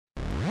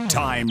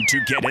Time to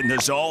get in the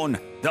zone,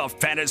 the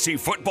Fantasy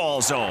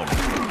Football Zone.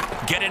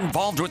 Get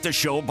involved with the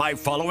show by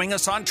following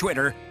us on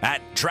Twitter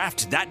at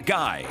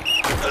DraftThatGuy.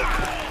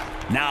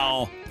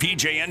 Now,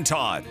 PJ and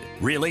Todd.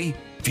 Really?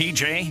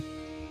 PJ?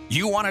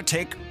 You want to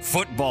take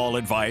football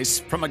advice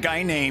from a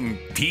guy named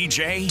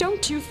PJ?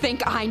 Don't you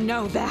think I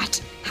know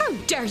that? How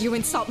dare you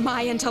insult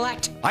my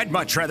intellect? I'd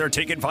much rather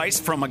take advice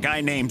from a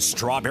guy named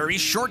Strawberry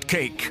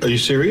Shortcake. Are you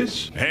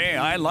serious? Hey,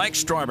 I like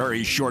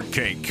Strawberry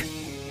Shortcake.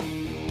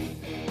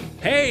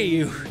 Hey,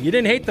 you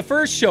didn't hate the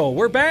first show.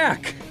 We're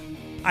back.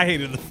 I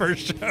hated the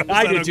first show.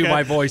 I did too.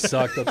 My voice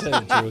sucked. I'll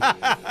tell you the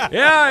truth.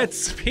 Yeah,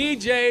 it's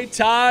PJ,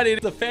 Todd, in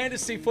the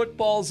Fantasy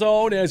Football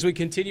Zone as we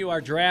continue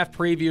our draft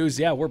previews.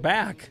 Yeah, we're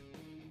back.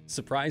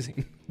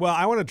 Surprising. Well,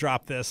 I want to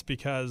drop this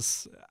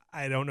because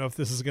I don't know if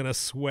this is going to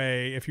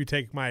sway if you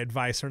take my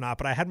advice or not,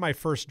 but I had my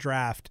first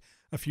draft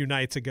a few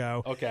nights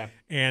ago. Okay.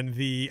 And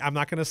I'm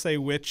not going to say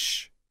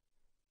which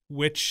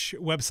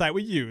website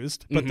we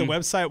used, but the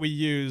website we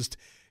used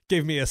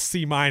gave me a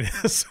C-,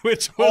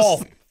 which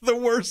was the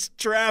worst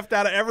draft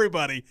out of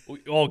everybody.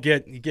 Oh,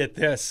 get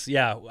this.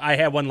 Yeah, I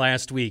had one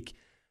last week.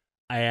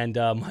 And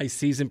my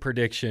season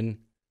prediction,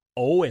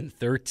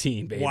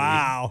 0-13, baby.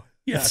 Wow.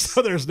 Yes.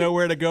 So there's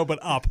nowhere to go but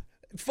up.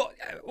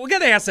 We got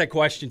to ask that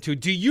question, too.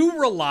 Do you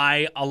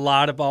rely a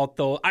lot about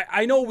those?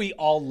 I know we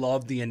all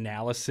love the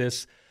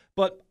analysis,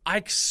 but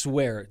I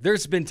swear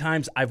there's been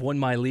times I've won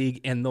my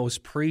league and those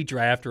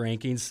pre-draft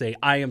rankings say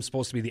I am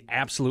supposed to be the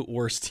absolute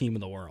worst team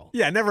in the world.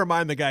 Yeah, never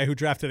mind the guy who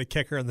drafted a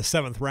kicker in the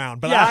 7th round,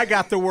 but yeah. I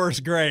got the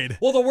worst grade.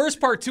 Well, the worst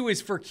part, too, is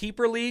for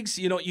keeper leagues,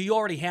 you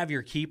already have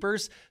your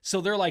keepers,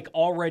 so they're like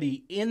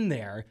already in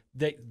there.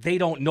 They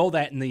don't know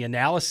that in the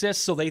analysis,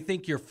 so they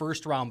think your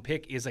first-round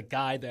pick is a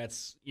guy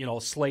that's,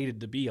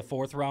 slated to be a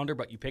 4th rounder,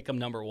 but you pick him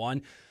number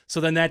 1. So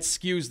then that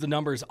skews the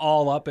numbers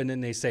all up, and then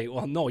they say,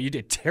 well, no, you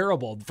did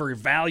terrible for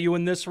value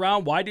in this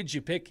round. Why did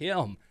you pick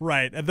him?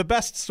 Right. And the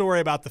best story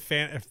about the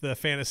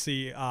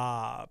fantasy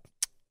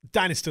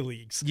dynasty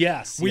leagues.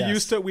 Yes.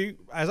 Used to,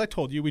 as I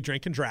told you, we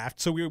drink and draft.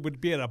 So we would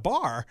be at a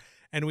bar,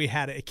 and we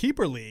had a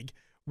keeper league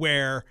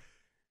where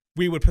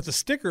we would put the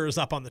stickers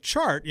up on the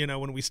chart,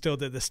 when we still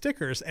did the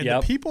stickers, and the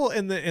people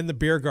in the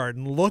beer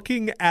garden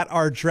looking at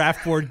our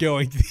draft board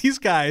going, these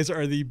guys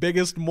are the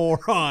biggest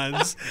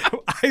morons.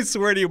 I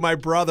swear to you, my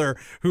brother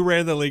who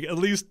ran the league, at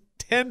least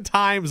 10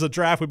 times a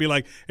draft would be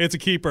like, it's a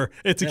keeper.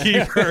 It's a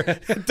keeper.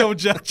 Don't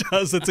judge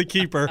us. It's a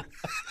keeper.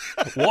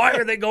 Why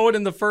are they going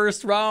in the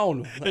first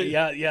round?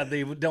 Yeah,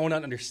 they don't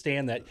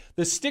understand that.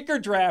 The sticker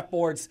draft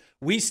boards,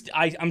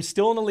 I'm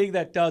still in a league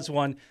that does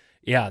one.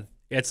 Yeah.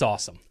 It's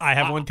awesome. I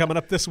have one coming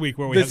up this week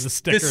where we have the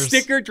stickers. The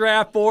sticker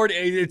draft board,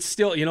 it's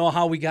still,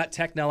 how we got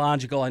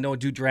technological. I know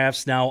do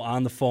drafts now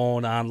on the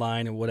phone,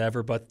 online, and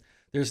whatever, but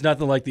there's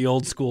nothing like the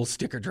old school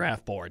sticker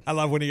draft board. I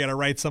love when you got to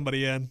write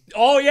somebody in.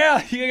 Oh,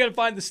 yeah. You got to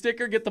find the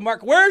sticker, get the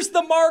marker. Where's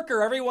the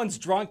marker? Everyone's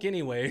drunk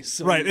anyway.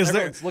 So right.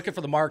 Everyone's looking for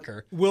the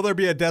marker. Will there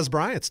be a Des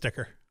Bryant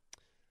sticker?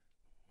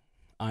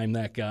 I'm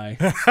that guy.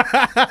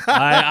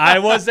 I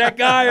was that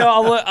guy.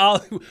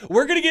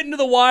 We're going to get into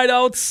the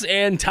wideouts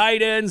and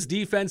tight ends,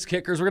 defense,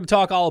 kickers. We're going to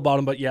talk all about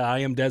them. But, yeah, I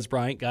am Des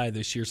Bryant guy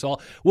this year.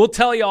 So we'll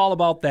tell you all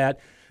about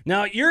that.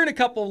 Now, you're in a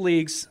couple of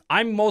leagues.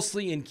 I'm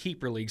mostly in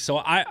keeper leagues. So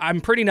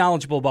I'm pretty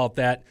knowledgeable about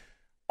that.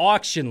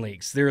 Auction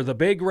leagues. They're the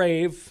big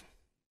rave.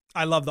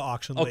 I love the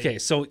auction league. Okay,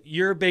 so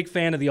you're a big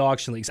fan of the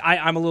auction leagues.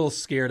 I'm a little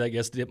scared, I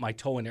guess, to dip my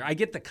toe in there. I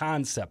get the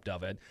concept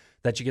of it,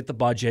 that you get the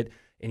budget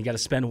and you got to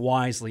spend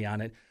wisely on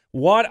it.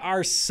 What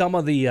are some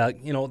of the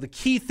the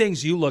key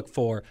things you look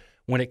for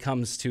when it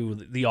comes to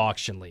the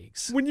auction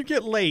leagues? When you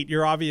get late,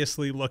 you're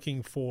obviously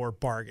looking for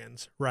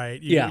bargains,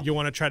 right? You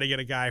want to try to get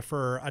a guy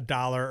for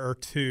 $1 or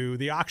 $2.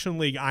 The auction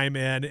league I'm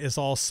in is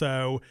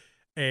also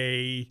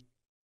a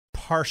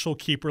partial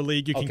keeper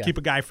league. You can keep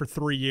a guy for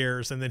 3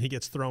 years, and then he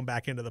gets thrown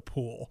back into the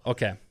pool.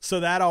 Okay.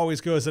 So that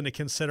always goes into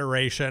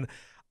consideration.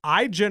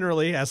 I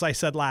generally, as I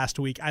said last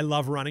week, I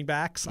love running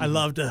backs. I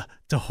love to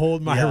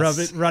hold my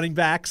running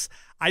backs.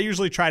 I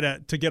usually try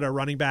to get a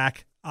running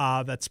back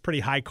that's pretty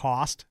high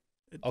cost,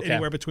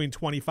 anywhere between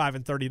 $25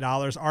 and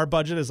 $30. Our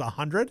budget is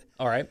 $100.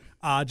 All right.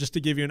 Just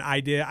to give you an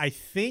idea, I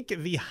think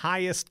the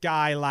highest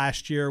guy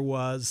last year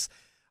was,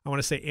 I want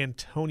to say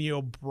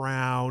Antonio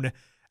Brown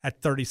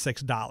at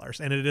 $36,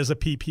 and it is a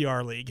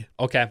PPR league.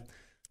 Okay.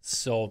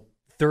 So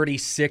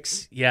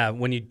 36,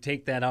 when you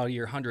take that out of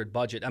your 100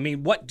 budget. I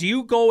mean, what do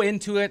you go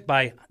into it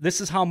by,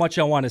 this is how much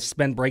I want to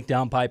spend,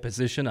 breakdown by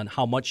position on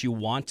how much you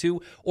want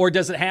to? Or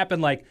does it happen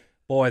like,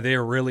 boy,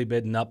 they're really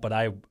bidding up, but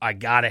I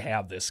got to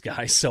have this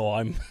guy,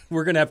 so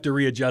we're going to have to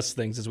readjust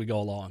things as we go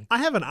along? I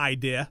have an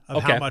idea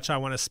of how much I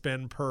want to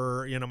spend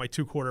per, my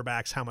 2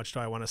 quarterbacks, how much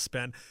do I want to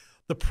spend?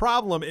 The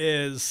problem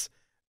is,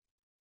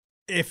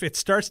 if it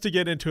starts to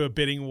get into a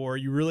bidding war,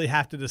 you really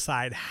have to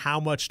decide how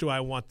much do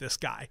I want this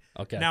guy.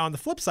 Okay. Now, on the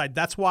flip side,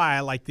 that's why I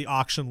like the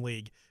auction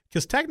league,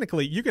 because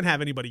technically you can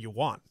have anybody you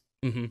want,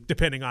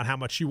 depending on how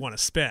much you want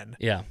to spend.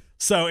 Yeah.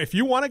 So if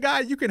you want a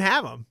guy, you can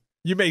have him.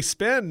 You may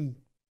spend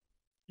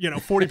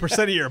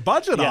 40% of your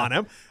budget on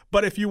him,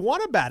 but if you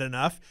want him bad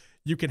enough,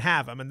 you can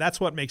have them. And that's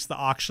what makes the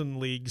auction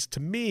leagues, to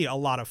me, a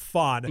lot of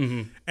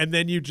fun. And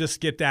then you just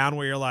get down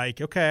where you're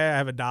like, okay, I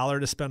have $1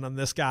 to spend on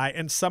this guy.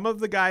 And some of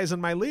the guys in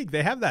my league,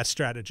 they have that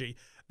strategy.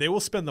 They will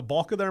spend the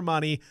bulk of their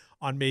money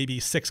on maybe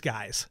 6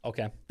 guys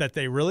that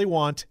they really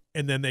want,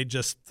 and then they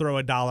just throw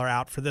 $1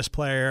 out for this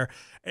player.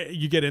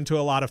 You get into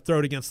a lot of throw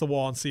it against the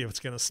wall and see if it's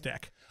going to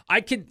stick.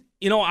 I can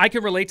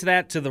relate to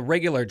that to the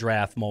regular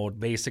draft mode,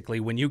 basically,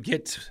 when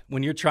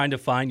you're trying to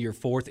find your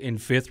 4th and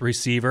 5th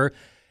receiver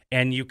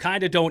and you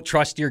kind of don't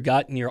trust your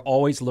gut and you're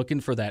always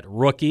looking for that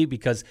rookie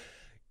because,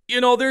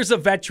 there's a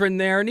veteran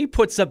there and he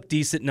puts up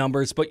decent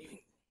numbers, but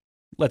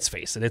let's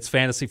face it, it's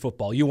fantasy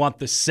football. You want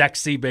the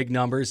sexy big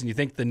numbers and you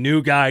think the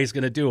new guy is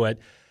going to do it.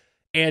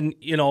 And,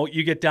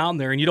 you get down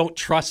there and you don't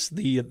trust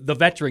the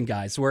veteran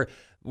guys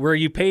where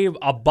you pay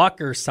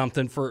 $1 or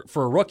something for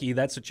a rookie.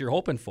 That's what you're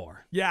hoping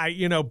for.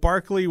 Yeah,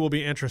 Barkley will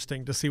be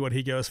interesting to see what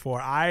he goes for.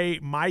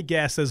 My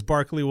guess is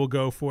Barkley will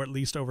go for at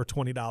least over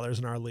 $20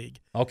 in our league.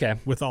 Okay.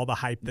 With all the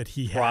hype that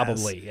he has.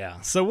 Probably, yeah.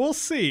 So we'll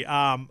see.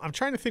 I'm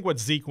trying to think what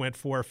Zeke went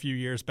for a few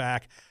years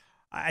back.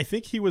 I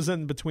think he was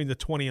in between the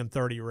 20 and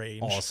 30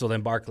 range. Oh, so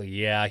then Barkley,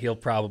 he'll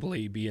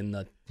probably be in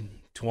the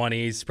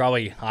 20s,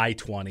 probably high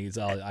 20s,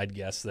 I'd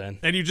guess then.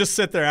 And you just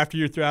sit there after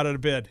you throw out a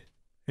bid,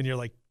 and you're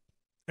like,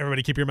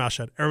 everybody keep your mouth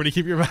shut. Everybody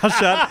keep your mouth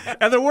shut.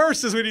 And the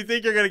worst is when you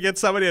think you're going to get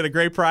somebody at a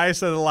great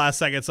price, and at the last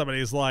second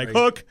somebody's like,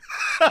 hook.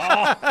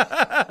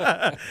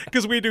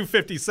 Because we do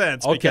 50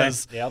 cents. Okay.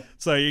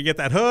 So you get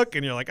that hook,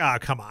 and you're like,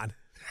 come on.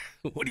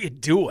 What are you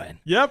doing?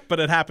 Yep, but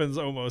it happens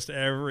almost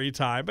every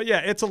time. But, yeah,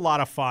 it's a lot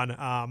of fun.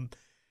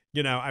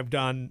 I've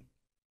done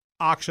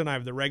auction. I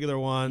have the regular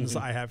ones.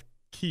 I have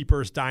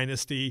Keepers,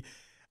 Dynasty.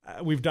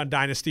 We've done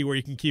Dynasty where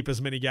you can keep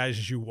as many guys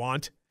as you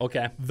want.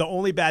 Okay. The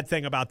only bad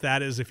thing about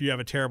that is if you have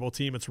a terrible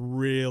team, it's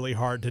really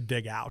hard to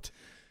dig out.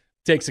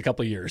 Takes a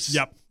couple years.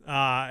 Yep.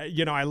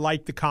 I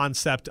like the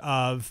concept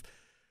of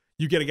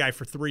you get a guy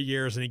for 3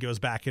 years and he goes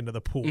back into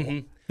the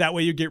pool. That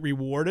way you get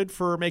rewarded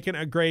for making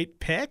a great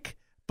pick,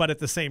 but at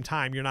the same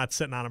time, you're not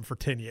sitting on him for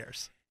 10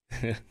 years.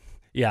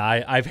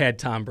 Yeah, I've had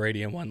Tom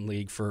Brady in one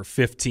league for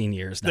 15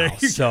 years now.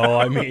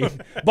 So,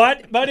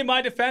 but in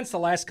my defense, the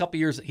last couple of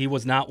years, he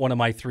was not one of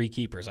my 3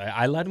 keepers.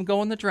 I let him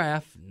go in the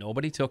draft.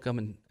 Nobody took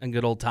him, and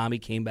good old Tommy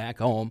came back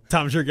home.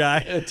 Tom's your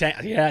guy?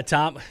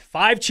 Tom.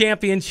 5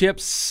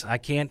 championships.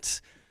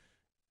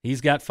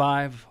 He's got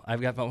 5.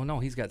 I've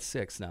got, he's got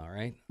 6 now,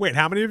 right? Wait,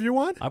 how many have you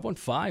won? I've won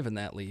 5 in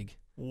that league.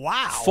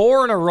 Wow.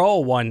 4 in a row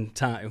one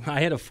time. I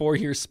had a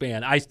 4-year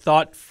span. I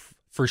thought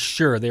for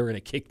sure they were going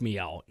to kick me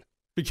out.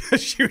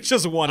 Because you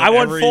just won it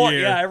every 4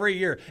 year. Yeah, every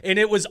year. And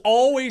it was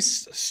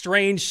always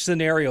strange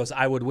scenarios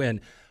I would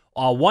win.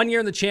 1 year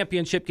in the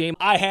championship game,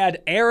 I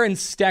had Aaron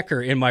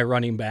Stecker in my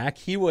running back.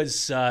 He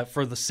was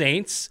for the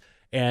Saints,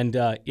 and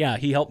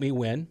he helped me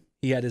win.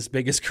 He had his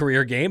biggest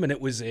career game, and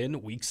it was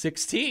in Week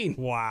 16.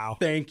 Wow.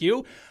 Thank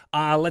you.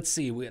 Let's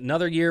see.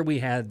 Another year we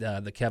had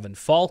the Kevin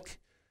Falk.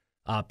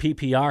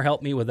 PPR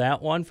helped me with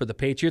that one for the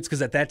Patriots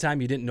because at that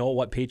time you didn't know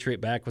what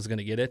Patriot back was going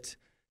to get it.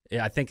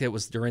 I think it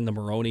was during the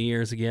Maroney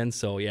years again.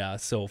 So,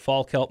 so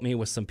Falk helped me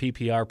with some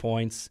PPR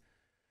points.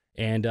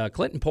 And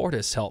Clinton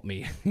Portis helped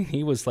me.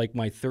 He was like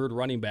my 3rd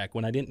running back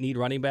when I didn't need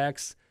running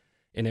backs.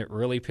 And it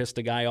really pissed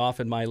a guy off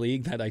in my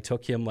league that I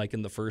took him like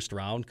in the 1st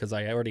round because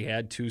I already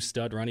had 2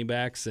 stud running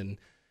backs. And,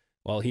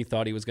 he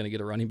thought he was going to get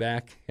a running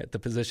back at the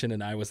position.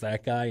 And I was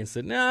that guy and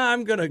said,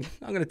 I'm going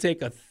to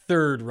take a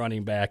 3rd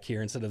running back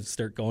here instead of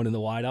start going in the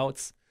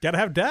wideouts. Got to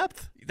have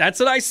depth. That's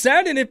what I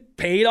said, and it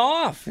paid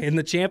off. In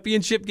the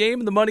championship game,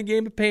 in the money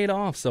game, it paid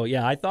off. So,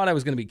 I thought I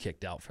was going to be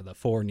kicked out for the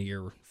 4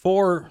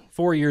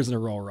 years in a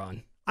row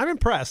run. I'm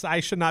impressed.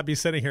 I should not be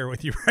sitting here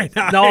with you right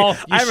now. No,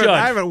 you should.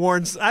 I haven't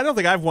won. I don't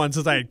think I've won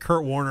since I had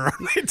Kurt Warner on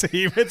my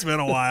team. It's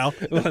been a while.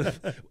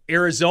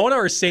 Arizona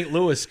or St.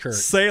 Louis, Kurt?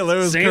 St.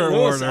 Louis, Kurt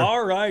Warner.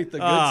 All right, the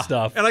good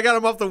stuff. And I got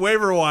him off the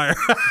waiver wire.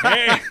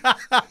 Hey.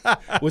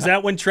 Was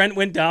that when Trent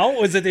went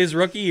down? Was it his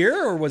rookie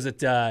year, or was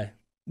it...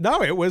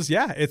 No, it was,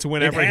 it's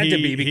whenever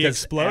he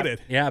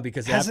exploded.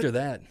 Because after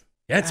that.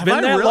 Yeah, it's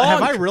been that long.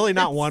 Have I really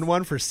not won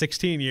one for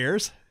 16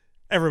 years?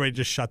 Everybody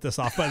just shut this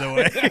off, by the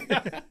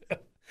way.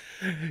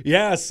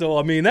 Yeah,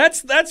 so,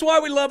 that's why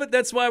we love it.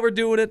 That's why we're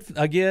doing it.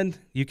 Again,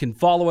 you can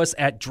follow us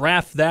at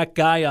Draft That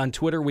Guy on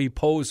Twitter. We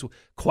pose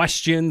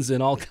questions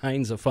and all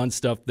kinds of fun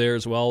stuff there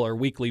as well. Our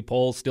weekly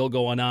poll still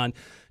going on.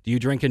 Do you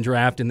drink and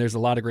draft? And there's a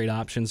lot of great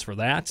options for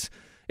that.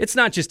 It's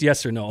not just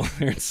yes or no.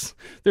 There's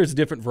a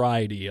different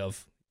variety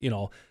of,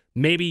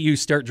 maybe you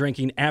start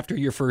drinking after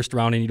your 1st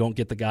round and you don't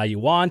get the guy you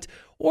want,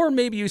 or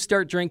maybe you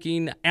start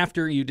drinking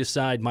after you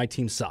decide my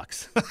team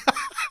sucks.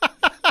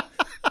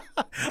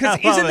 Because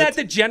isn't that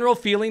the general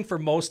feeling for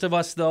most of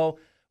us, though?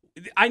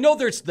 I know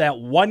there's that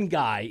one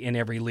guy in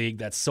every league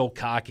that's so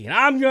cocky, and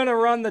I'm going to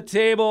run the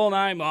table,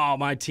 and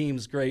my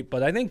team's great.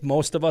 But I think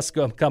most of us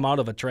come out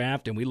of a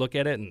draft, and we look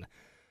at it, and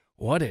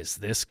what is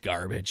this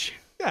garbage?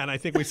 Yeah, and I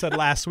think we said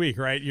last week,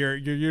 right? You're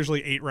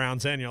usually 8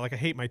 rounds in. You're like, I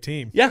hate my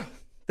team. Yeah,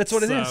 that's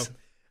what it is.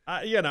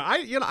 I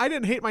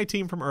didn't hate my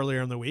team from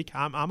earlier in the week.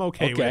 I'm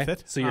okay with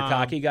it. So you're a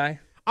cocky guy?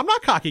 I'm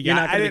not cocky guy. You're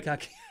not going to be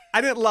cocky?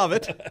 I didn't love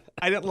it.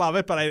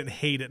 But I didn't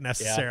hate it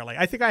necessarily.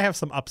 Yeah. I think I have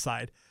some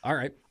upside. All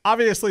right.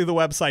 Obviously, the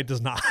website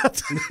does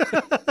not.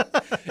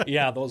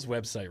 Yeah, those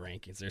website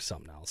rankings, there's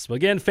something else. But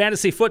again,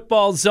 Fantasy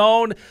Football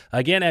Zone,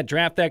 again, at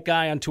Draft That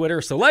Guy on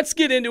Twitter. So let's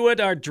get into it,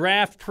 our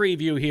draft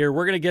preview here.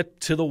 We're going to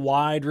get to the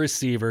wide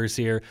receivers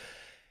here.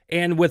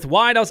 And with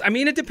wideouts, I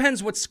mean, it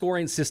depends what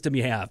scoring system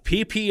you have.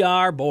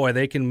 PPR, boy,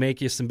 they can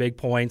make you some big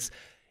points.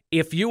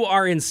 If you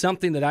are in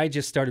something that I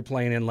just started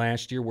playing in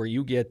last year where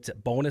you get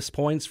bonus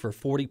points for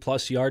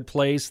 40-plus yard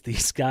plays,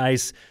 these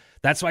guys,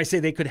 that's why I say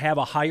they could have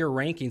a higher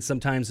ranking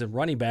sometimes than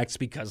running backs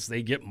because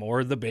they get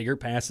more of the bigger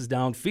passes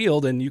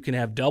downfield, and you can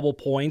have double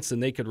points,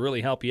 and they could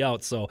really help you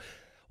out. So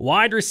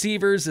wide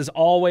receivers is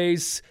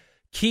always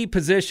key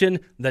position.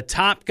 The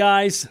top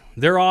guys,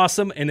 they're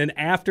awesome. And then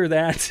after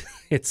that,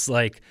 it's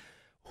like,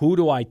 who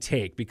do I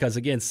take? Because,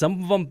 again,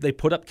 some of them, they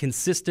put up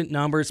consistent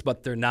numbers,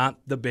 but they're not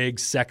the big,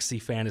 sexy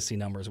fantasy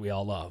numbers we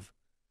all love.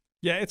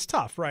 Yeah, it's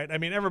tough, right? I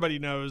mean, everybody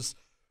knows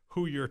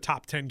who your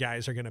top 10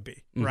 guys are going to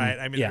be, right?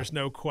 I mean, there's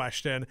no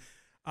question.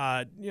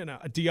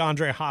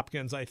 DeAndre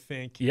Hopkins, I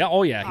think. Yeah,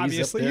 oh, yeah.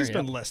 Obviously, he's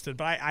been listed.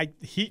 But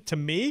to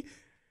me,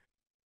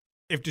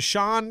 if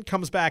Deshaun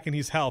comes back and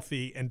he's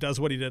healthy and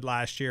does what he did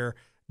last year,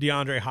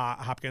 DeAndre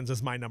Hopkins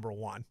is my number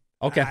one.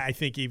 Okay. I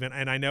think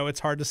and I know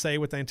it's hard to say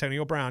with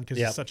Antonio Brown because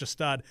he's such a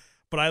stud,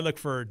 but I look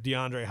for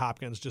DeAndre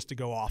Hopkins just to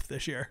go off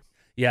this year.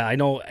 Yeah, I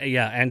know.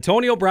 Yeah,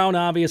 Antonio Brown,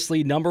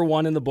 obviously, number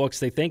one in the books.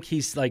 They think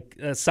he's like,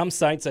 some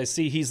sites I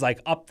see he's like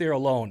up there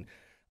alone.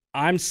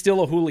 I'm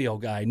still a Julio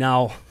guy.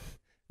 Now,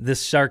 the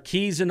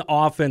Sarkisian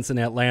offense in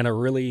Atlanta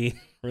really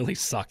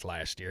sucked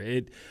last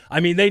year.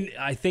 I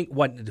think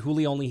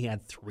Julio only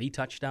had 3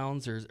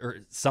 touchdowns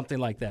or something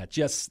like that.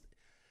 Just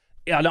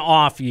an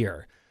off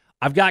year.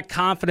 I've got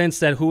confidence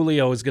that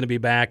Julio is going to be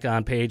back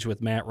on page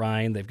with Matt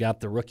Ryan. They've got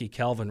the rookie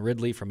Calvin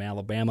Ridley from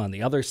Alabama on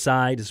the other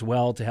side as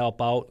well to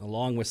help out,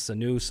 along with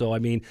Sanu. So, I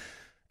mean,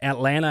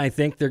 Atlanta, I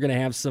think they're going to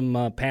have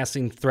some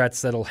passing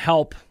threats that'll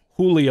help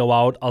Julio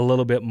out a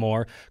little bit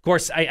more. Of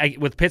course, I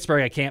with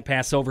Pittsburgh, I can't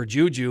pass over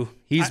Juju.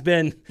 He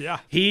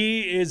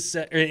is,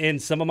 in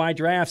some of my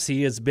drafts,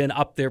 he has been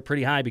up there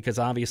pretty high because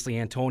obviously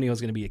Antonio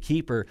is going to be a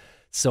keeper.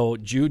 So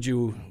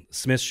Juju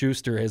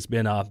Smith-Schuster has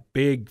been a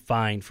big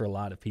find for a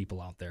lot of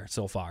people out there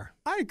so far.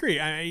 I agree.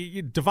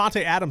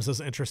 Devontae Adams is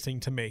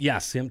interesting to me.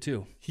 Yes, him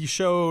too. He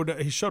showed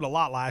a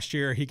lot last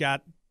year. He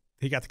got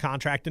the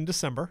contract in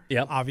December.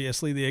 Yep.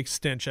 Obviously the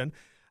extension.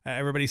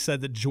 Everybody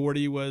said that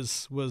Jordy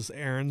was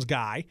Aaron's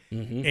guy,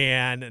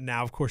 and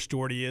now of course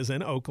Jordy is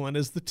in Oakland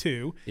as the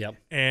 2. Yep.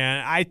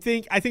 And I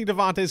think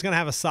Devontae is going to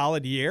have a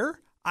solid year.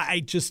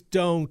 I just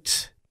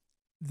don't.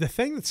 The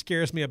thing that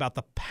scares me about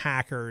the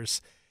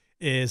Packers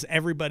is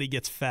everybody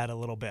gets fed a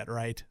little bit,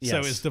 right? Yes. So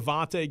is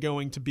Devontae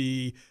going to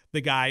be the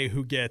guy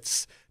who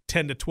gets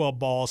 10 to 12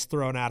 balls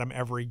thrown at him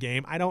every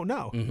game? I don't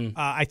know.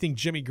 I think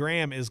Jimmy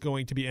Graham is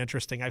going to be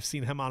interesting. I've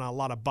seen him on a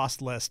lot of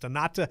bust lists, and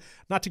not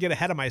to get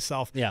ahead of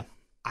myself. Yeah,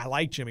 I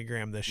like Jimmy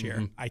Graham this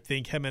year. I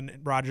think him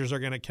and Rodgers are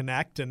going to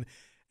connect and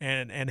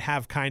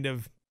have kind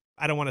of,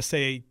 I don't want to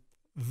say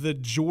the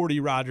Jordy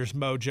Rodgers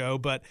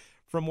mojo, but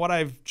from what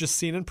I've just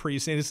seen in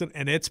preseason,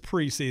 and it's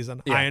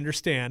preseason, I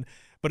understand.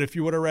 But if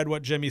you would have read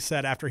what Jimmy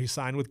said after he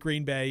signed with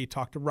Green Bay, he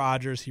talked to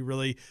Rodgers, he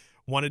really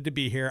wanted to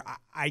be here.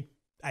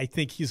 I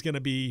think he's going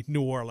to be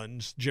New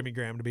Orleans Jimmy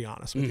Graham, to be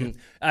honest with you.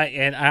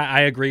 And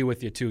I agree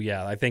with you, too,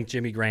 yeah. I think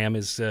Jimmy Graham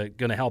is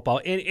going to help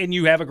out. And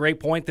you have a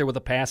great point there with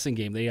the passing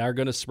game. They are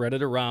going to spread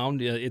it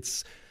around.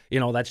 It's,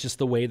 that's just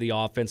the way the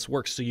offense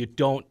works. So you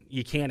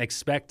can't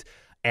expect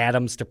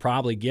Adams to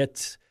probably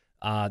get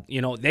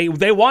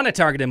they want to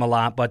target him a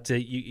lot, but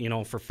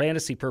for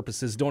fantasy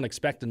purposes, don't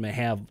expect him to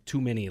have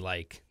too many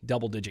like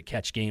double-digit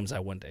catch games. I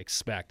wouldn't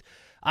expect.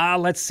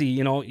 Let's see.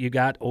 You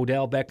got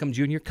Odell Beckham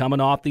Jr.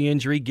 coming off the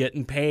injury,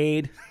 getting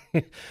paid.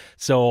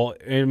 So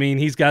I mean,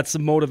 he's got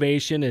some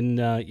motivation, and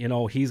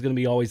he's going to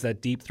be always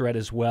that deep threat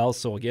as well.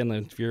 So again,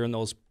 if you're in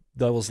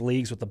those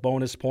leagues with the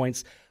bonus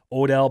points,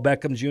 Odell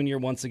Beckham Jr.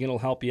 once again will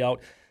help you out.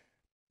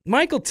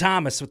 Michael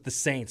Thomas with the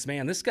Saints,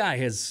 man, this guy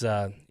has,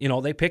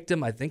 they picked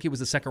him. I think he was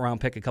a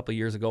second-round pick a couple of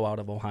years ago out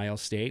of Ohio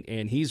State,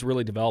 and he's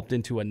really developed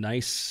into a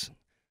nice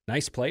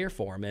player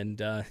for him,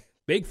 and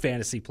big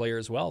fantasy player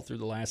as well through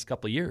the last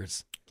couple of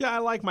years. Yeah, I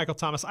like Michael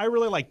Thomas. I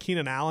really like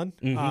Keenan Allen.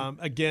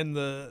 Again,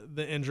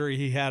 the injury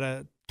he had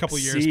a couple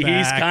of years back.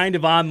 He's kind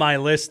of on my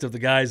list of the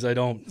guys I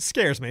don't.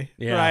 Scares me,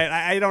 right?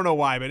 I don't know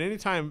why, but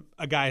anytime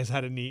a guy has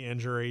had a knee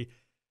injury,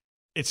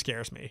 it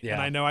scares me. Yeah.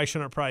 And I know I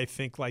shouldn't probably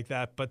think like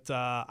that, but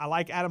I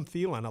like Adam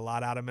Thielen a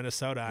lot out of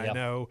Minnesota. Yep.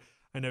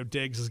 I know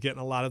Diggs is getting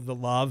a lot of the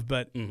love,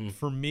 but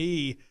for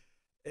me,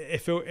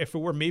 if it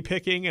were me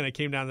picking and it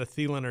came down to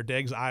Thielen or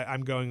Diggs,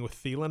 I'm going with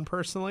Thielen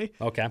personally.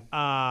 Okay.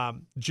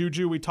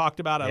 Juju, we talked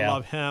about. I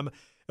love him.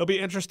 It'll be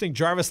interesting.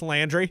 Jarvis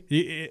Landry.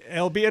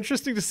 It'll be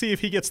interesting to see if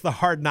he gets the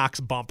Hard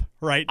Knocks bump,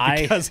 right?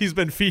 Because he's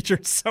been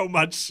featured so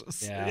much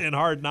in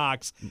Hard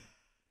Knocks.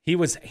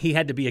 He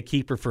had to be a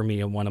keeper for me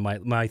in one of my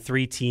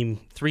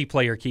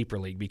 3-player keeper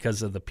league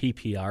because of the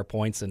PPR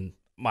points, and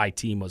my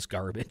team was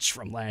garbage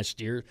from last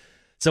year.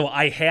 So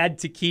I had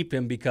to keep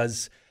him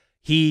because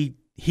he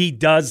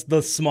does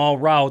the small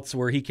routes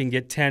where he can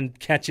get 10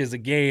 catches a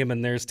game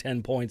and there's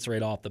 10 points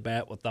right off the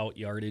bat without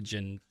yardage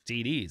and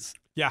TDs.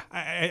 Yeah,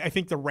 I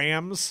think the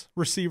Rams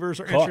receivers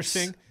are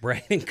interesting.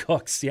 Brandon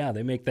Cooks, yeah,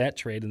 they make that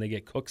trade and they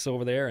get Cooks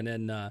over there and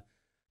then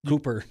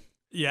Cooper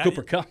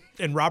Kupp.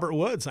 And Robert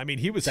Woods. I mean,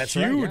 he was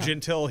huge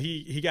until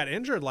he got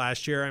injured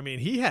last year. I mean,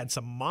 he had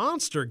some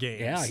monster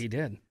games. Yeah, he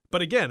did.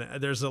 But again,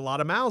 there's a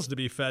lot of mouths to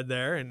be fed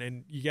there,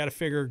 and you got to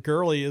figure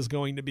Gurley is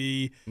going to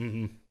be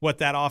what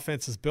that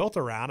offense is built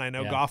around. I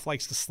know Goff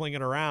likes to sling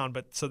it around,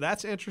 but so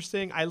that's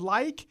interesting. I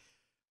like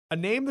a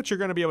name that you're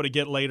going to be able to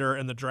get later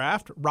in the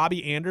draft,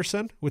 Robbie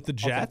Anderson with the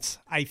Jets.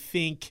 Okay. I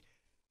think,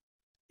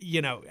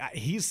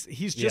 he's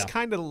just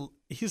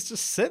he's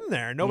just sitting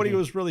there. Nobody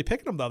was really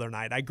picking him the other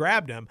night. I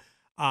grabbed him.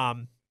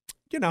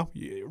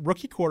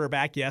 Rookie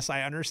quarterback, yes,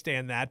 I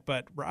understand that,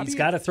 but he's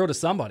got to throw to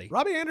somebody.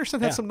 Robbie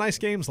Anderson had some nice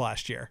games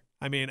last year.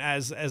 I mean,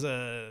 as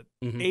a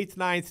 8th,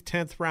 9th,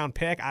 10th round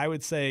pick, I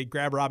would say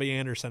grab Robbie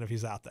Anderson if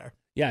he's out there.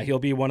 Yeah, he'll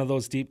be one of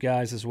those deep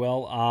guys as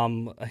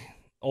well.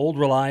 Old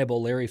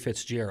reliable Larry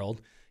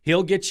Fitzgerald.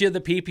 He'll get you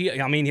the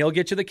PP. I mean, he'll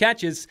get you the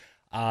catches.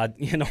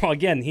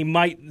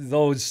 Again,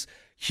 those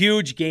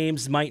huge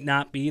games might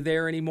not be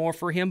there anymore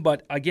for him,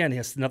 but again,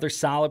 he's another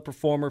solid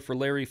performer for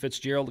Larry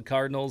Fitzgerald, the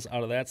Cardinals,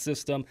 out of that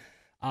system.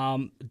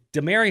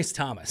 Demaryius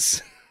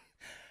Thomas,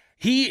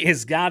 he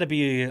has got to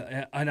be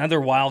another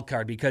wild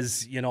card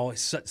because,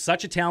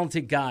 such a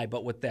talented guy,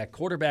 but with that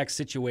quarterback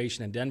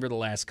situation in Denver the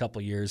last couple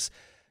of years,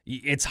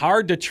 it's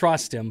hard to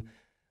trust him.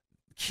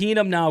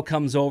 Keenum now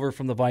comes over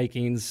from the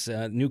Vikings,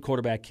 new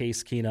quarterback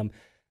Case Keenum.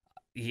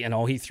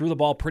 He threw the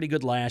ball pretty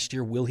good last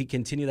year. Will he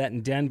continue that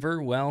in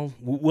Denver? Well,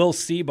 we'll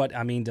see, but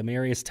I mean,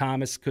 Demaryius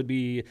Thomas could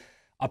be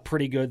a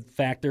pretty good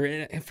factor.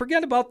 And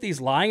forget about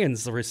these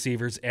Lions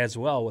receivers as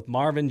well with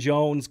Marvin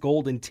Jones,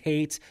 Golden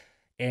Tate,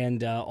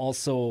 and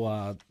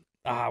also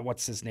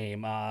what's his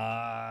name? They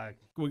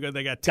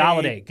got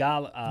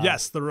Galladay.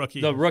 Yes, the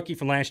rookie. The rookie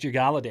from last year,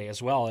 Galladay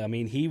as well. I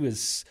mean,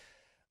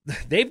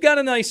 they've got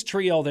a nice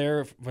trio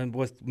there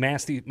with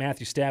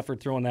Matthew Stafford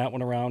throwing that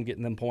one around,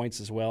 getting them points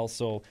as well.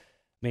 So,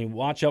 I mean,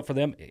 watch out for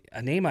them.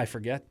 A name I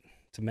forget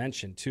to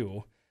mention,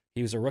 too.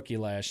 He was a rookie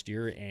last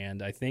year,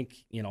 and I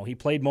think, he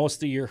played most of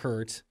the year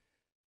hurt.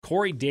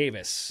 Corey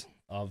Davis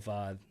of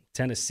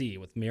Tennessee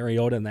with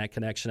Mariota and that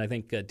connection. I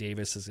think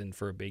Davis is in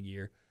for a big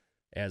year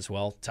as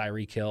well.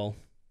 Tyreek Hill,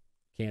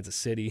 Kansas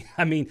City.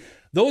 I mean,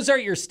 those are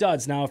your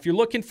studs. Now, if you're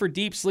looking for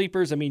deep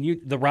sleepers, I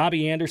mean, the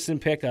Robbie Anderson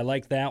pick, I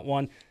like that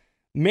one.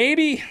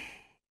 Maybe,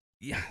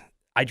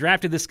 I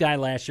drafted this guy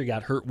last year,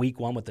 got hurt week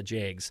 1 with the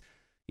Jags.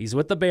 He's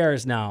with the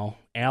Bears now,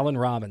 Allen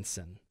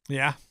Robinson.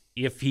 Yeah.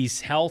 If he's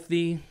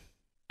healthy,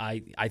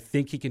 I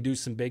think he can do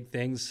some big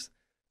things.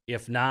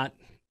 If not,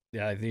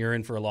 you're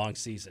in for a long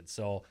season.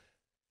 So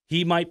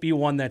he might be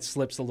one that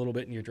slips a little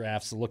bit in your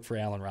draft, so look for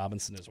Allen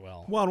Robinson as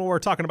well. Well, when we're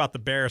talking about the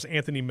Bears,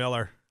 Anthony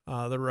Miller,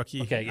 the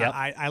rookie. Okay, yep.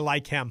 I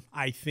like him.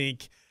 I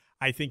think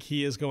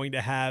he is going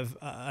to have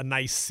a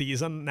nice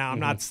season. Now, I'm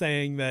not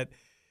saying that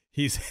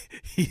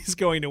he's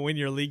going to win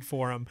your league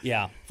for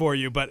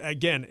you. But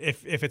again,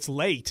 if it's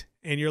late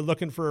and you're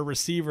looking for a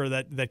receiver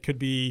that could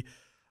be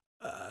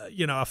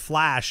a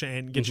flash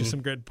and get you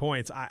some good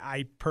points,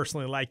 I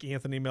personally like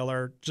Anthony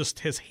Miller. Just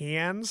his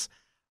hands,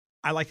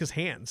 I like his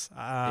hands.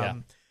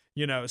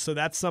 So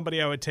that's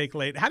somebody I would take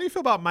late. How do you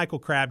feel about Michael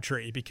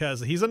Crabtree? Because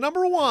he's a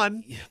number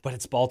 1. But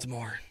it's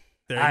Baltimore.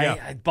 There you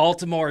go.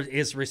 Baltimore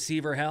is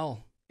receiver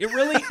hell. It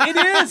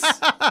is.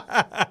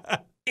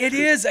 It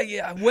is.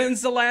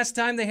 When's the last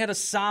time they had a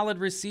solid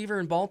receiver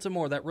in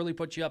Baltimore that really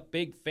put you up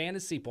big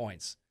fantasy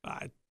points?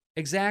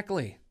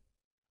 Exactly.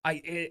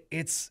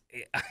 That's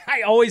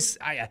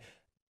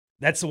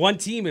the one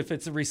team, if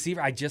it's a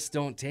receiver, I just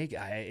don't take it.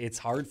 It's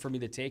hard for me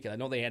to take it. I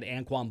know they had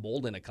Anquan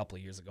Bolden a couple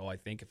of years ago, I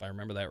think, if I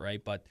remember that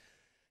right. But,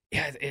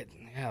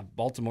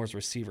 Baltimore's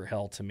receiver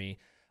hell to me.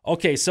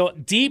 Okay, so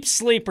deep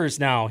sleepers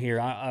now here.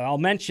 I'll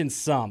mention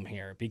some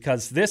here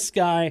because this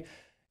guy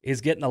is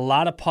getting a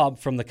lot of pub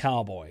from the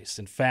Cowboys.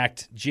 In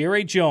fact,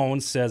 Jerry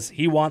Jones says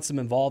he wants him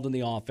involved in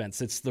the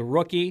offense. It's the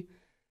rookie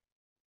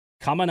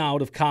coming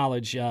out of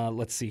college.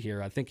 Let's see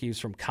here. I think he was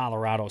from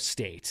Colorado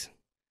State.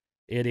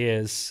 It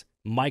is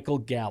Michael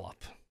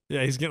Gallup.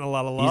 Yeah, he's getting a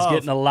lot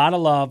of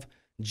love.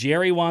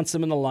 Jerry wants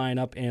him in the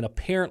lineup, and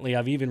apparently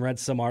I've even read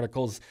some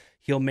articles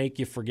he'll make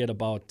you forget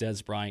about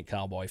Dez Bryant,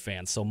 Cowboy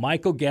fans. So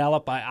Michael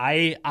Gallup,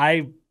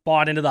 I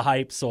bought into the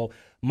hype, so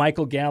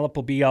Michael Gallup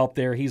will be out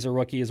there. He's a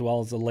rookie as well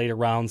as the later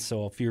rounds,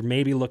 so if you're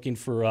maybe looking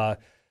for a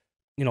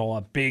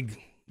big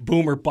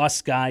boomer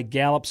bust guy,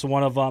 Gallup's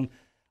one of them.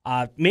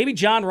 Maybe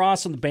John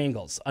Ross on the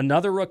Bengals,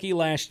 another rookie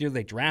last year.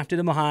 They drafted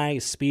him high,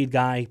 speed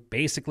guy.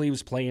 Basically,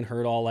 was playing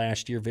hurt all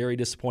last year. Very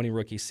disappointing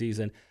rookie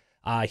season.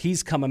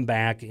 He's coming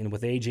back, and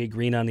with A.J.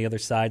 Green on the other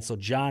side. So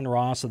John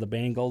Ross of the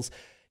Bengals,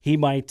 he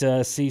might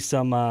see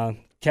some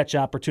catch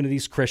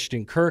opportunities.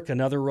 Christian Kirk,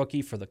 another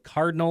rookie for the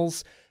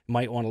Cardinals.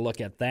 Might want to look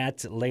at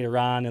that later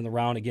on in the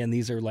round. Again,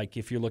 these are like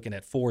if you're looking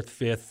at 4th,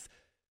 5th,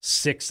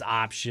 6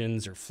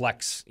 options or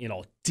flex,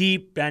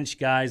 deep bench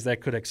guys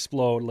that could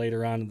explode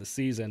later on in the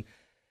season.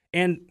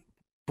 And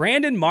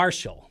Brandon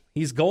Marshall,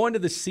 he's going to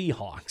the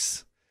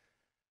Seahawks.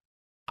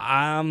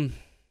 I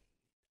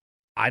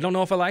don't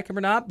know if I like him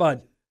or not,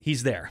 but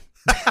he's there.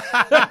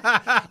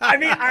 I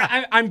mean,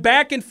 I'm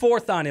back and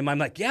forth on him. I'm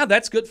like, yeah,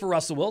 that's good for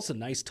Russell Wilson.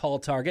 Nice tall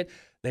target.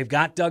 They've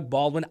got Doug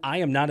Baldwin. I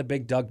am not a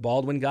big Doug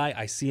Baldwin guy.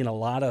 I see in a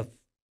lot of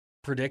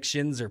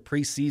predictions or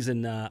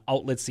preseason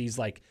outlets he's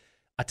like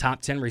a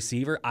top 10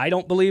 receiver. I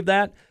don't believe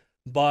that,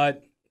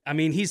 but I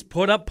mean, he's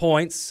put up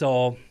points.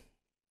 So,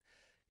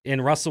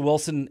 and Russell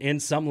Wilson in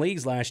some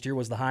leagues last year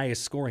was the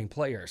highest scoring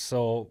player.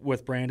 So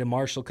with Brandon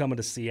Marshall coming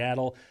to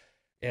Seattle,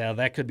 yeah,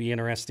 that could be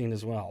interesting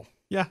as well.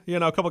 Yeah,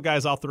 a couple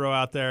guys I'll throw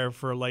out there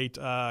for late.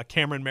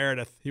 Cameron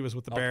Meredith, he was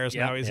with the Bears.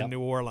 Now he's in New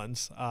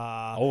Orleans.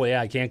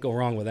 I can't go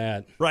wrong with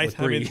that. Right.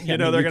 I mean, they're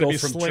going to be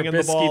slinging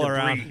the ball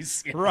around.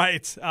 Yeah.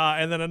 Right.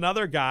 And then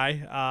another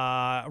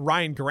guy,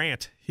 Ryan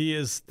Grant. He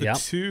is the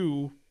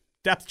 2,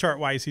 depth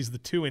chart-wise, he's the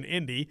 2 in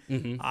Indy.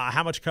 Mm-hmm.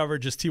 How much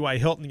coverage is T.Y.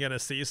 Hilton going to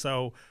see?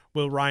 So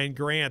will Ryan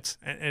Grant,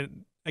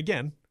 and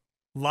again,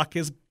 Luck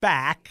is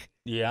back.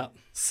 Yeah.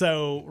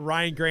 So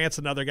Ryan Grant's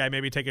another guy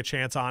maybe take a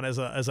chance on as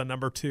a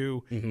number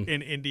 2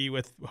 in Indy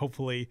with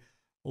hopefully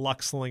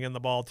Luck slinging the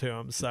ball to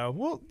him. So,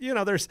 well,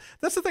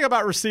 that's the thing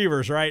about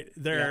receivers, right?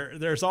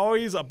 There's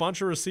always a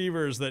bunch of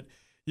receivers that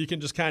you can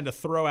just kind of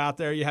throw out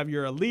there. You have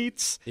your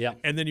elites,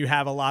 and then you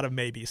have a lot of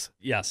maybes.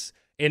 Yes.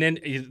 And then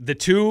the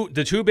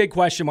two big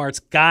question marks,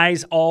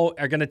 guys all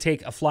are going to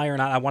take a flyer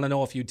on. I want to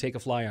know if you'd take a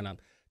flyer on him.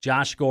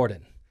 Josh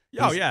Gordon.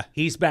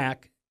 He's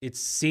back. It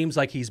seems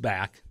like he's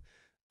back.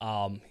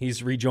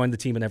 He's rejoined the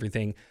team and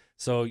everything.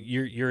 So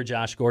you're a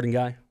Josh Gordon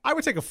guy? I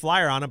would take a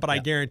flyer on him, but I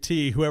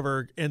guarantee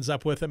whoever ends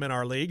up with him in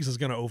our leagues is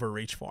going to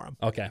overreach for him.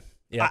 Okay.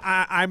 Yeah.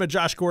 I'm a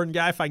Josh Gordon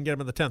guy if I can get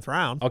him in the 10th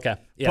round. Okay.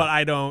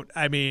 Yeah. But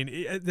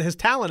his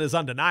talent is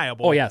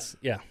undeniable. Oh, yes.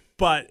 Yeah.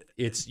 But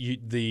it's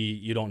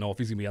you don't know if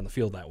he's going to be on the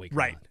field that week.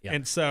 Right. Yeah.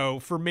 And so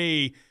for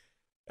me,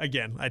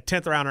 again, a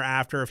 10th rounder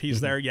after, if he's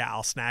there,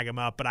 I'll snag him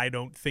up, but I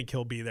don't think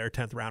he'll be there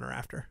 10th rounder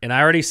after. And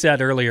I already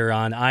said earlier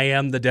on, I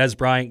am the Dez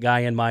Bryant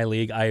guy in my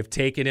league. I have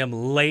taken him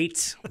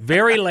late,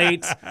 very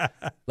late,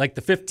 like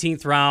the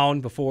 15th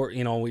round before,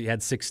 we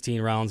had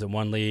 16 rounds in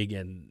one league,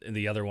 and in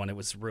the other one it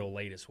was real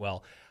late as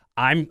well.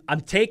 I'm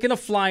taking a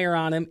flyer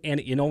on him, and,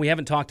 we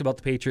haven't talked about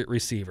the Patriot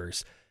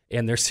receivers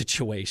and their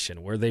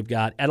situation where they've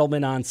got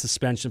Edelman on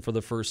suspension for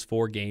the first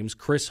 4 games.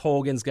 Chris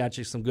Hogan's got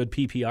you some good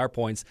PPR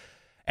points.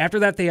 After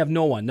that, they have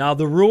no one. Now,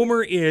 the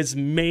rumor is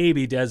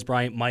maybe Dez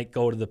Bryant might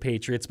go to the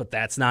Patriots, but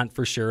that's not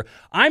for sure.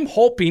 I'm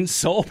hoping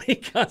so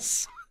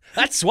because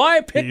that's why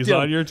I picked him. He's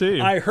on your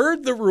team. I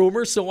heard the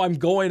rumor, so I'm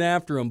going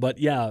after him. But,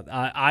 yeah,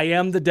 I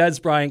am the Dez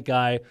Bryant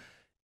guy.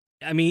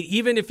 I mean,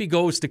 even if he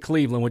goes to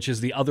Cleveland, which is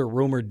the other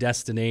rumored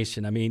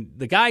destination,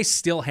 the guy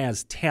still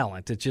has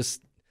talent. It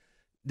just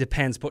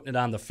depends putting it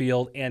on the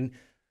field. And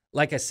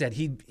like I said,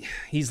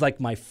 he's like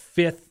my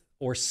 5th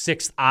or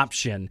 6th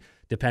option,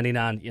 depending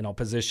on,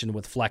 position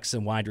with flex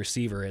and wide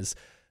receiver is.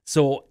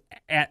 So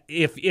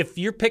if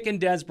you're picking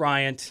Dez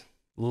Bryant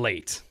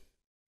late,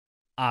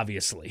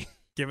 obviously.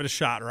 Give it a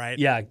shot, right?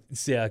 Yeah.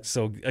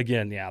 So,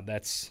 again,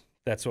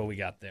 that's what we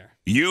got there.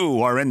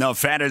 You are in the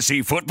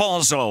Fantasy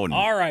Football Zone.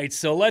 All right,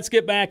 so let's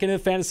get back into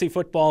the Fantasy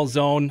Football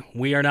Zone.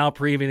 We are now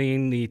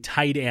previewing the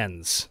tight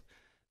ends.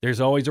 There's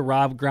always a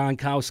Rob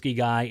Gronkowski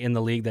guy in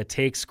the league that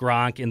takes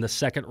Gronk in the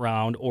 2nd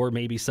round or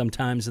maybe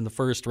sometimes in the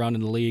 1st round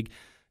in the league.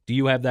 Do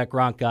you have that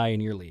Gronk guy in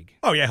your league?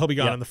 Oh, yeah, he'll be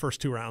gone in the first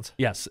 2 rounds.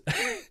 Yes.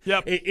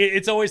 Yep.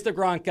 It's always the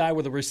Gronk guy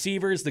with the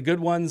receivers, the good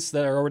ones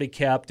that are already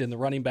kept, and the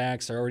running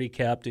backs are already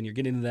kept, and you're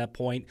getting to that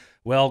point.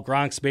 Well,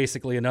 Gronk's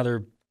basically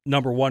another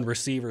number 1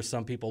 receiver.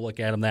 Some people look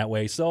at him that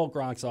way. So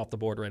Gronk's off the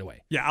board right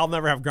away. Yeah, I'll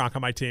never have Gronk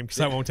on my team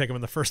because I won't take him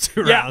in the first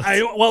 2 rounds.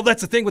 Well,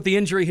 that's the thing with the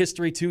injury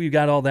history, too. You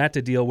got all that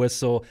to deal with.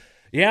 So,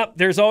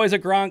 there's always a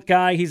Gronk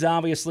guy. He's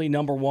obviously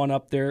number 1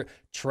 up there.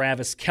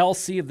 Travis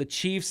Kelce of the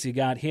Chiefs, you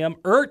got him.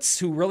 Ertz,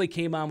 who really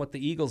came on with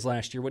the Eagles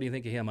last year. What do you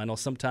think of him? I know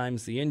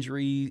sometimes the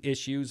injury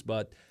issues,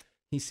 but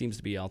he seems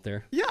to be out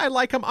there. Yeah, I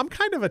like him. I'm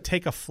kind of a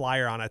take a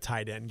flyer on a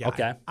tight end guy.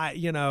 Okay.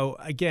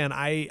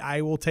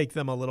 I will take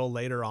them a little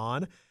later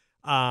on.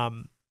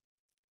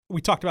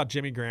 We talked about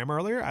Jimmy Graham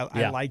earlier.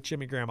 I like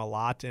Jimmy Graham a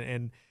lot,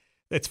 and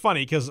it's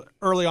funny because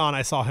early on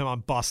I saw him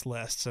on bust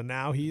lists, and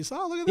now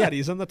look at that.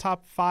 He's in the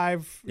top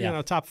 5,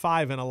 top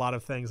 5 in a lot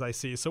of things I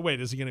see. So wait,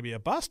 is he going to be a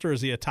bust or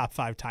is he a top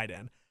 5 tight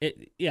end?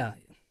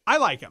 I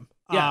like him.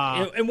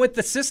 Yeah, and with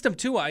the system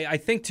too, I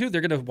think too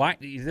they have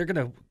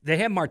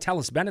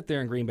Martellus Bennett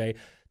there in Green Bay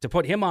to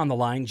put him on the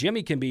line.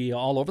 Jimmy can be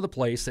all over the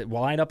place,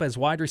 line up as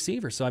wide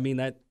receiver. So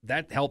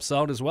that helps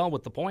out as well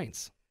with the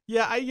points.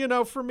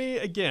 Yeah, for me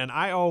again,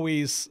 I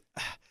always.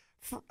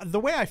 The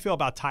way I feel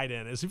about tight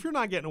end is if you're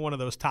not getting one of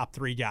those top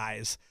 3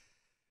 guys,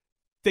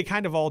 they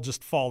kind of all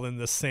just fall in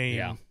the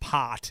same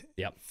pot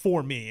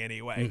for me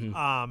anyway.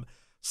 Mm-hmm.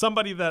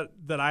 Somebody that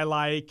I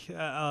like,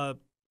 I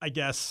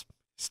guess,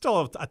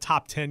 still a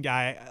top 10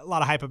 guy. A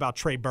lot of hype about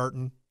Trey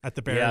Burton at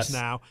the Bears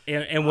now.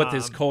 And with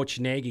his coach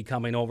Nagy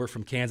coming over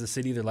from Kansas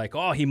City, they're like,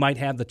 he might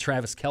have the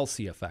Travis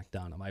Kelce effect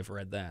on him. I've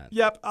read that.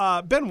 Yep.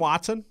 Ben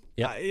Watson,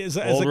 is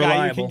a guy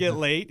reliable. You can get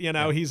late.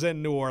 He's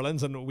in New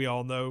Orleans, and we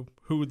all know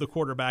who the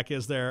quarterback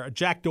is there.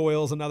 Jack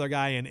Doyle's another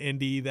guy in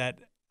Indy that,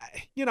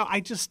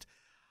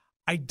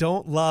 I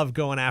don't love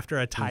going after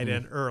a tight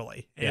end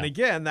early. And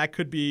again, that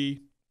could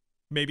be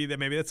maybe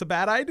that's a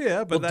bad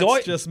idea, but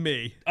that's just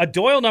me. A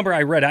Doyle number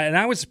I read, and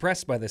I was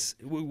impressed by this.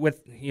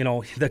 With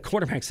the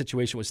quarterback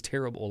situation was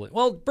terrible.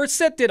 Well,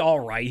 Brissett did all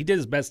right. He did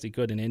as best he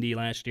could in Indy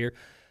last year.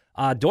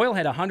 Doyle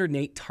had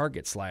 108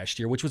 targets last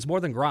year, which was more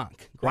than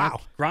Gronk.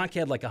 Wow. Gronk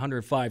had like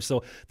 105.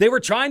 So they were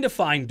trying to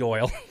find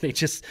Doyle. They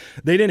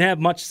didn't have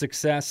much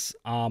success.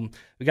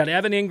 We got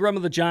Evan Ingram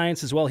of the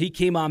Giants as well. He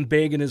came on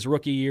big in his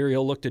rookie year.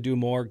 He'll look to do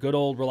more. Good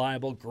old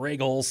reliable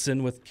Greg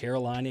Olsen with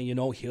Carolina.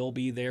 He'll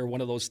be there,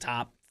 one of those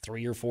top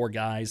 3 or 4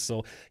 guys.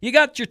 So you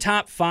got your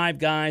top 5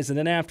 guys, and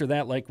then after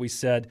that, like we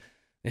said,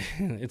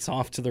 it's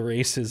off to the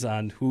races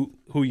on who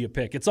you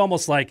pick. It's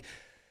almost like,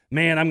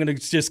 man, I'm going to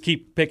just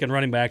keep picking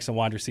running backs and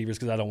wide receivers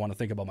because I don't want to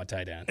think about my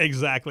tight end.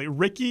 Exactly.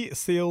 Ricky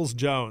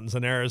Seals-Jones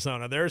in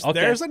Arizona. There's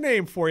a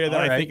name for you that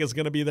I think is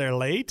going to be there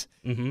late.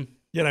 Mm-hmm.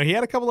 He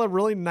had a couple of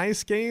really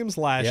nice games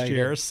last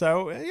year.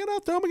 So,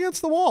 throw him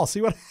against the wall.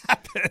 See what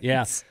happens.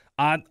 Yes.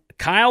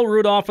 Kyle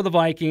Rudolph for the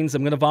Vikings.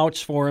 I'm going to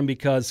vouch for him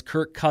because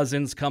Kirk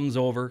Cousins comes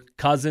over.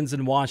 Cousins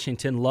in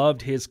Washington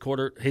loved his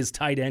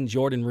tight end,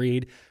 Jordan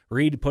Reed.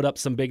 Reed put up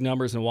some big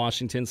numbers in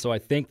Washington, so I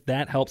think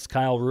that helps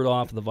Kyle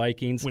Rudolph of the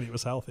Vikings. When he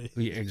was healthy.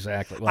 Yeah,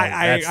 exactly. Well,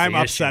 I'm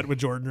upset with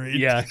Jordan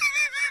Reed. Yeah.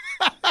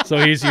 So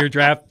he's your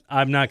draft.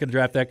 I'm not going to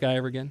draft that guy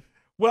ever again?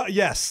 Well,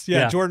 yes.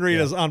 Yeah, Jordan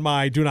Reed is on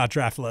my do not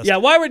draft list. Yeah,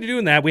 why were you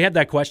doing that? We had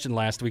that question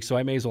last week, so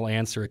I may as well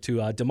answer it too.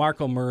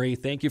 DeMarco Murray,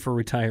 thank you for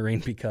retiring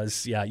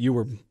because, you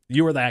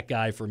were that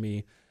guy for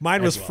me.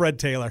 Mine was Fred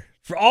Taylor.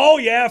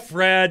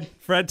 Fred.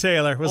 Fred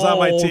Taylor was on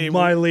my team.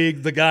 My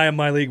league. The guy in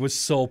my league was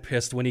so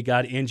pissed when he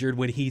got injured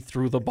when he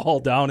threw the ball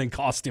down and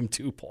cost him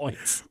 2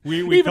 points.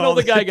 Even though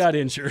the guy got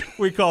injured.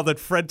 We called it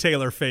Fred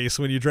Taylor face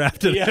when you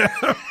drafted him.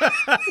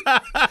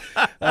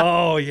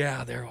 Oh,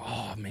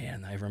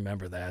 man, I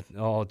remember that.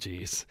 Oh,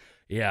 geez.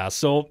 Yeah,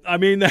 so,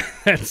 that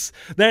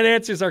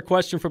answers our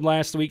question from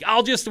last week.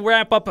 I'll just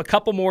wrap up a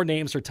couple more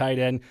names for tight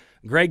end.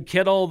 Greg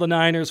Kittle, the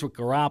Niners, with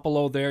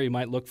Garoppolo there. You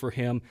might look for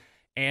him.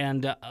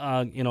 And,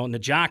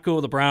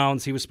 Njoku, the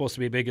Browns, he was supposed to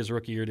be big his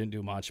rookie year, didn't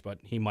do much, but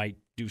he might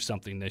do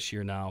something this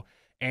year now.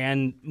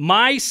 And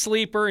my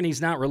sleeper, and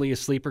he's not really a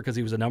sleeper because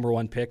he was a number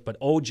 1 pick, but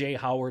O.J.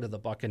 Howard of the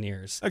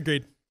Buccaneers.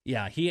 Agreed.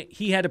 Yeah,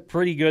 he had a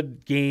pretty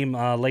good game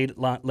late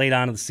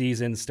on in the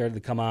season, started to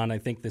come on. I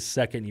think this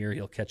second year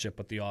he'll catch up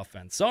with the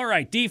offense. All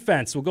right,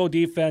 defense. We'll go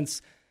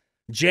defense.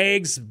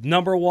 Jags,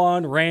 number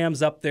 1,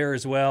 Rams up there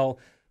as well.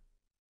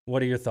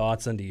 What are your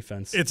thoughts on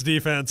defense? It's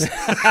defense.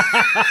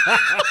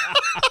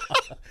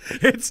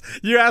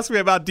 You asked me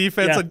about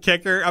defense and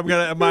kicker.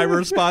 My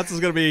response is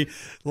gonna be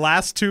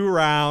last 2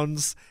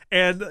 rounds.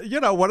 And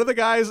one of the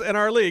guys in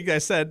our league, I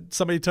said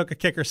somebody took a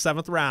kicker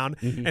 7th round,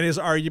 and his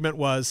argument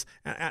was,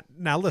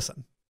 now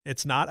listen,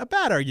 it's not a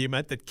bad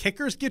argument that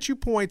kickers get you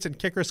points and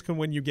kickers can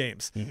win you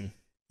games. Mm-hmm.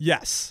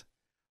 Yes,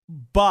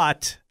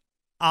 but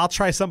I'll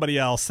try somebody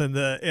else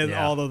in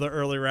all of the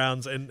early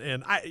rounds.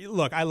 And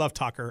I love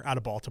Tucker out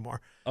of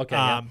Baltimore.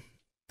 Okay,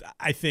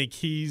 I think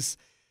he's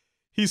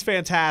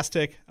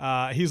fantastic.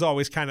 He's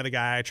always kind of the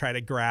guy I try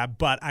to grab,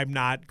 but I'm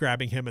not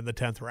grabbing him in the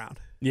 10th round.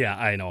 Yeah,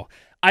 I know.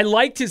 I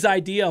liked his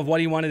idea of what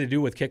he wanted to do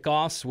with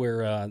kickoffs,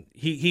 where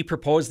he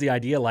proposed the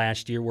idea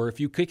last year where if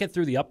you kick it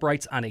through the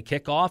uprights on a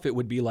kickoff, it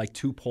would be like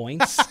 2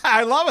 points.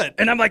 I love it.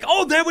 And I'm like,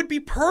 that would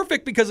be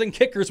perfect because then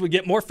kickers would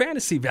get more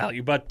fantasy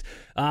value. But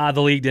the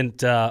league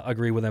didn't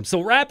agree with him. So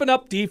wrapping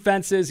up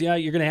defenses, you're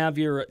going to have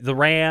the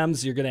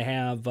Rams. You're going to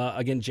have,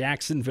 again,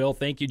 Jacksonville.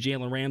 Thank you,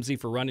 Jalen Ramsey,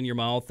 for running your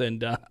mouth.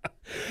 And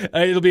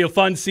it'll be a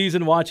fun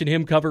season watching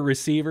him cover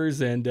receivers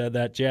and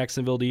that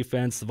Jacksonville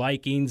defense. The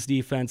Vikings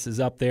defense is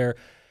up there.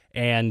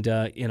 And,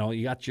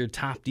 you got your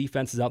top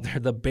defenses out there.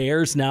 The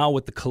Bears now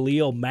with the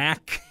Khalil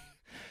Mack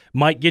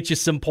might get you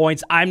some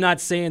points. I'm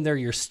not saying they're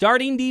your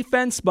starting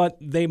defense, but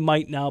they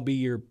might now be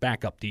your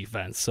backup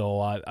defense.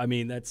 So,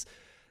 that's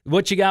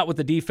what you got with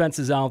the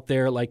defenses out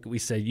there. Like we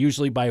said,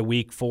 usually by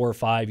week 4 or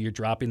 5, you're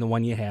dropping the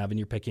one you have and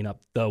you're picking up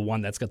the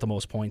one that's got the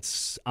most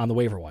points on the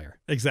waiver wire.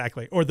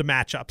 Exactly. Or the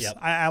matchups. Yep.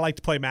 I like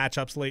to play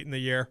matchups late in the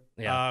year.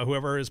 Yeah.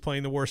 Whoever is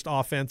playing the worst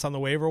offense on the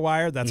waiver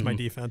wire, that's my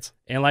defense.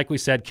 And like we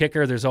said,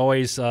 kicker, there's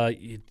always,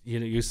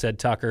 you said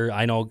Tucker.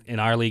 I know in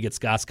our league it's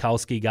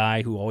Gostkowski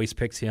guy who always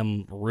picks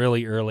him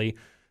really early.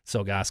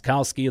 So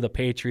Gostkowski of the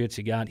Patriots,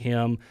 you got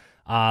him.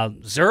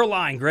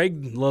 Zerline,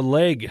 Greg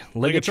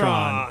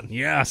Ligatron.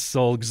 Yes,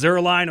 so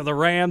Zerline of the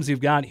Rams,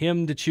 you've got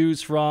him to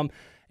choose from.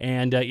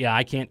 And,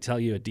 I can't tell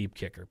you a deep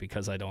kicker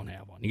because I don't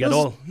have one. You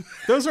got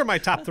those are my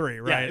top 3,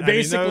 right? Yeah,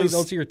 basically,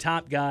 those are your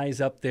top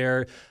guys up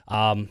there.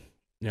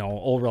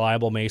 Old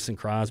reliable Mason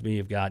Crosby,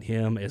 you've got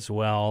him as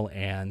well.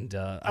 And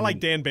I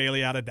like Dan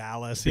Bailey out of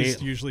Dallas.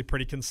 He's usually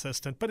pretty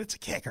consistent, but it's a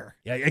kicker.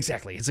 Yeah,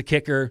 exactly. It's a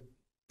kicker.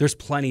 There's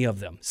plenty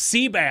of them.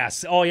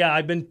 Seabass. Oh yeah,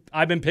 I've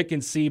been picking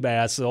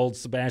Seabass, old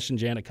Sebastian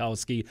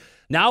Janikowski.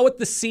 Now with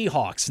the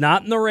Seahawks,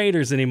 not in the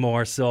Raiders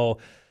anymore. So,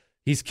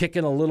 He's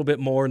kicking a little bit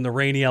more in the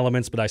rainy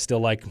elements, but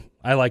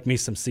I like me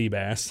some sea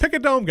bass. Pick a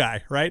dome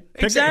guy, right?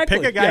 Exactly.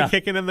 Pick a guy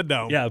kicking in the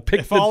dome. Yeah.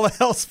 If all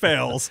else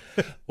fails.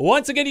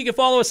 Once again, you can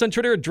follow us on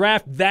Twitter at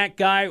Draft That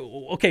Guy.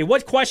 Okay,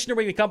 what question are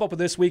we going to come up with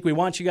this week? We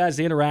want you guys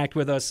to interact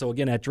with us. So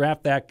again, at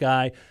Draft That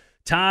Guy.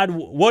 Todd,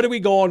 what are we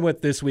going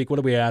with this week? What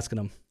are we asking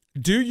them?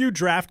 Do you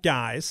draft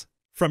guys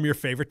from your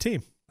favorite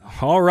team?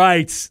 All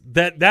right.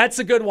 That's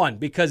a good one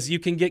because you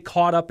can get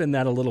caught up in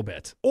that a little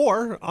bit.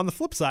 Or on the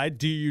flip side,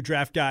 do you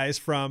draft guys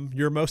from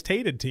your most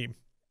hated team?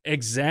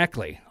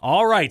 Exactly.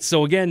 All right.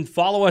 So again,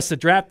 follow us at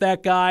Draft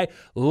That Guy.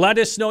 Let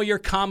us know your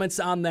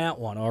comments on that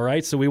one. All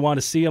right. So we want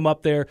to see them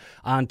up there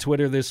on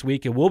Twitter this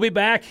week. And we'll be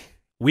back.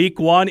 Week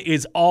 1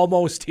 is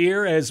almost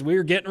here as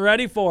we're getting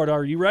ready for it.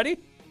 Are you ready?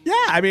 Yeah,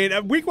 I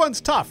mean, week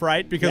 1's tough,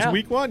 right? Because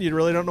week 1, you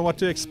really don't know what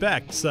to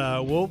expect.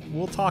 So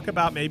we'll talk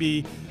about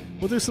maybe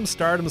we'll do some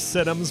stardoms,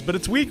 sit-ems, but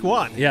it's week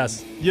 1.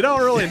 Yes. You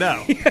don't really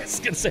know. Yes,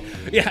 gonna say,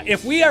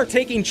 if we are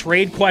taking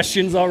trade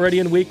questions already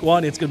in week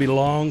 1, it's going to be a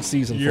long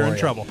season for you. You're in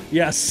trouble.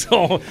 Yes.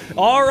 So,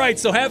 all right.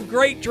 So have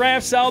great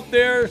drafts out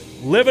there.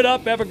 Live it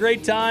up. Have a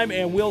great time,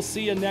 and we'll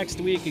see you next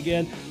week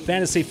again.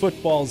 Fantasy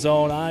Football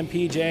Zone. I'm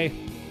PJ.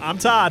 I'm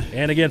Todd.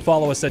 And again,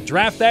 follow us at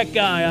Draft That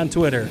Guy on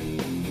Twitter.